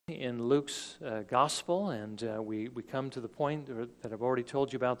in Luke's gospel, and we come to the point that I've already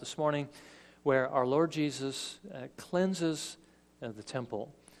told you about this morning, where our Lord Jesus cleanses the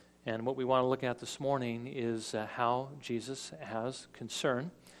temple. And what we want to look at this morning is how Jesus has concern,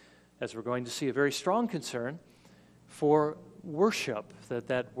 as we're going to see a very strong concern, for worship,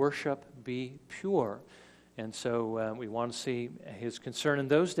 that worship be pure. And so we want to see his concern in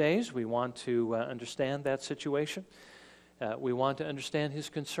those days. We want to understand that situation. We want to understand his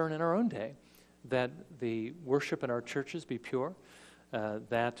concern in our own day, that the worship in our churches be pure,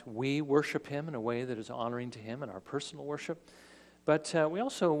 that we worship him in a way that is honoring to him in our personal worship. But we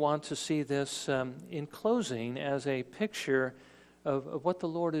also want to see this in closing as a picture of what the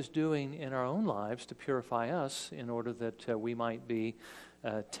Lord is doing in our own lives to purify us in order that we might be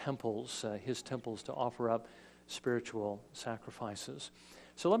temples, his temples, to offer up spiritual sacrifices.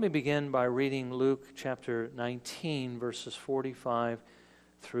 So let me begin by reading Luke chapter 19, verses 45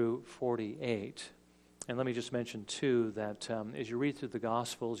 through 48. And let me just mention, too, that as you read through the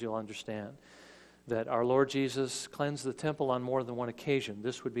Gospels, you'll understand that our Lord Jesus cleansed the temple on more than one occasion.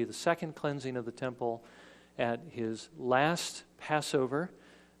 This would be the second cleansing of the temple at his last Passover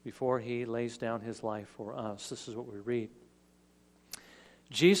before he lays down his life for us. This is what we read.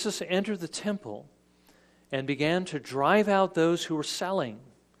 Jesus entered the temple and began to drive out those who were selling,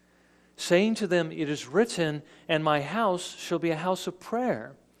 saying to them, "It is written, and my house shall be a house of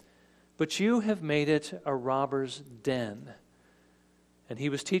prayer, but you have made it a robber's den." And he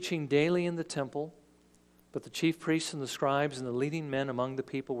was teaching daily in the temple, but the chief priests and the scribes and the leading men among the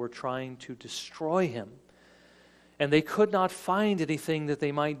people were trying to destroy him. And they could not find anything that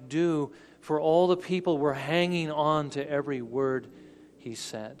they might do, for all the people were hanging on to every word he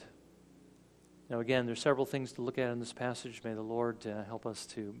said. Now again, there's several things to look at in this passage. May the Lord help us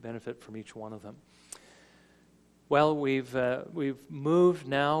to benefit from each one of them. Well, we've moved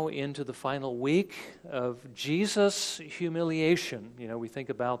now into the final week of Jesus' humiliation. You know, we think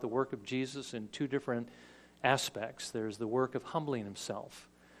about the work of Jesus in two different aspects. There's the work of humbling himself,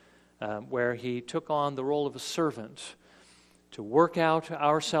 where he took on the role of a servant to work out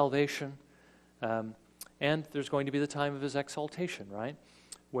our salvation. And there's going to be the time of his exaltation, right?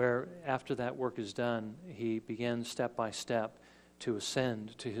 Where after that work is done, he begins step by step to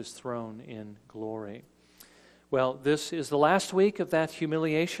ascend to his throne in glory. Well, this is the last week of that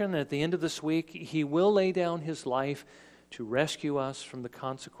humiliation. At the end of this week, he will lay down his life to rescue us from the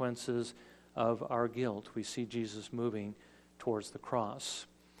consequences of our guilt. We see Jesus moving towards the cross.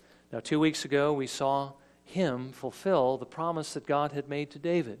 Now, 2 weeks ago, we saw him fulfill the promise that God had made to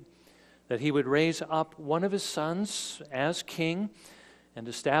David, that he would raise up one of his sons as king and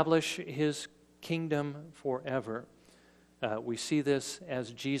establish his kingdom forever. We see this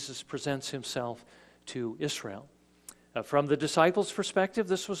as Jesus presents himself to Israel. From the disciples' perspective,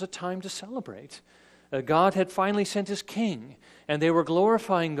 this was a time to celebrate. God had finally sent his king, and they were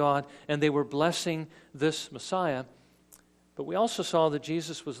glorifying God, and they were blessing this Messiah. But we also saw that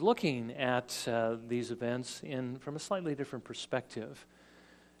Jesus was looking at these events from a slightly different perspective.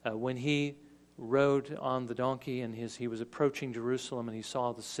 When he rode on the donkey and he was approaching Jerusalem and he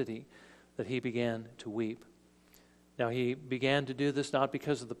saw the city, that he began to weep. Now, he began to do this not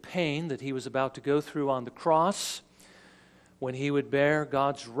because of the pain that he was about to go through on the cross, when he would bear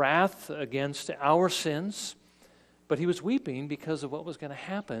God's wrath against our sins, but he was weeping because of what was going to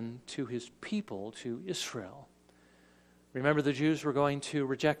happen to his people, to Israel. Remember, the Jews were going to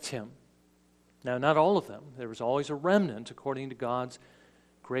reject him. Now, not all of them. There was always a remnant according to God's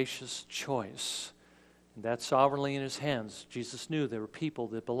gracious choice. And that's sovereignly in his hands. Jesus knew there were people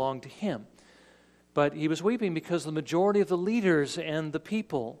that belonged to him. But he was weeping because the majority of the leaders and the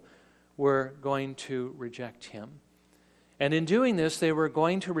people were going to reject him. And in doing this, they were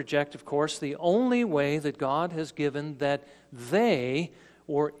going to reject, of course, the only way that God has given that they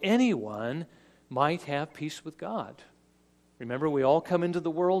or anyone might have peace with God. Remember, we all come into the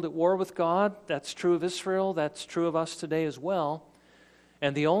world at war with God. That's true of Israel. That's true of us today as well.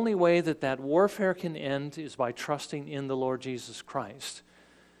 And the only way that that warfare can end is by trusting in the Lord Jesus Christ.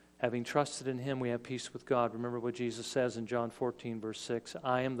 Having trusted in him, we have peace with God. Remember what Jesus says in John 14, verse 6,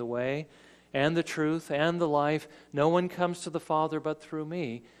 "I am the way and the truth and the life. No one comes to the Father but through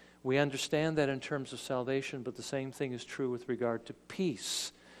me." We understand that in terms of salvation, but the same thing is true with regard to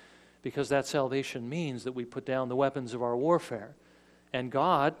peace, because that salvation means that we put down the weapons of our warfare, and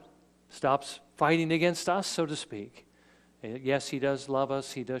God stops fighting against us, so to speak. Yes, he does love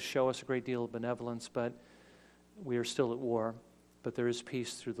us. He does show us a great deal of benevolence, but we are still at war. But there is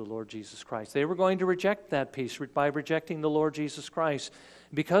peace through the Lord Jesus Christ. They were going to reject that peace by rejecting the Lord Jesus Christ.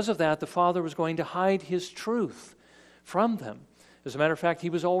 Because of that, the Father was going to hide his truth from them. As a matter of fact, he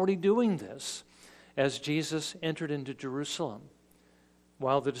was already doing this as Jesus entered into Jerusalem.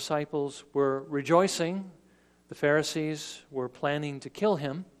 While the disciples were rejoicing, the Pharisees were planning to kill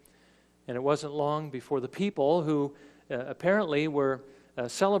him, and it wasn't long before the people who apparently were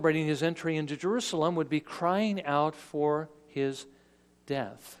celebrating his entry into Jerusalem would be crying out for his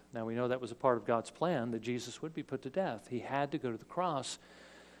death. Now we know that was a part of God's plan, that Jesus would be put to death. He had to go to the cross,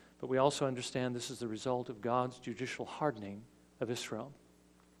 but we also understand this is the result of God's judicial hardening of Israel.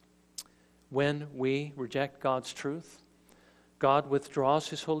 When we reject God's truth, God withdraws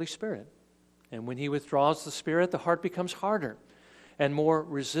his Holy Spirit. And when he withdraws the Spirit, the heart becomes harder and more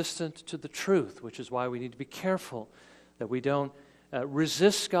resistant to the truth, which is why we need to be careful that we don't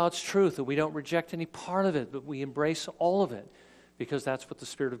resist God's truth, that we don't reject any part of it, but we embrace all of it, because that's what the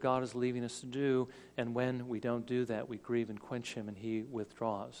Spirit of God is leaving us to do. And when we don't do that, we grieve and quench him, and he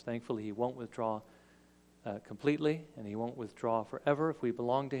withdraws. Thankfully, he won't withdraw completely, and he won't withdraw forever if we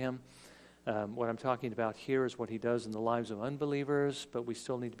belong to him. What I'm talking about here is what he does in the lives of unbelievers, but we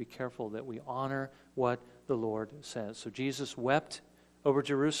still need to be careful that we honor what the Lord says. So Jesus wept over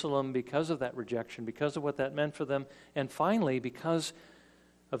Jerusalem because of that rejection, because of what that meant for them, and finally because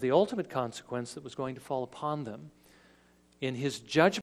of the ultimate consequence that was going to fall upon them. In his judgment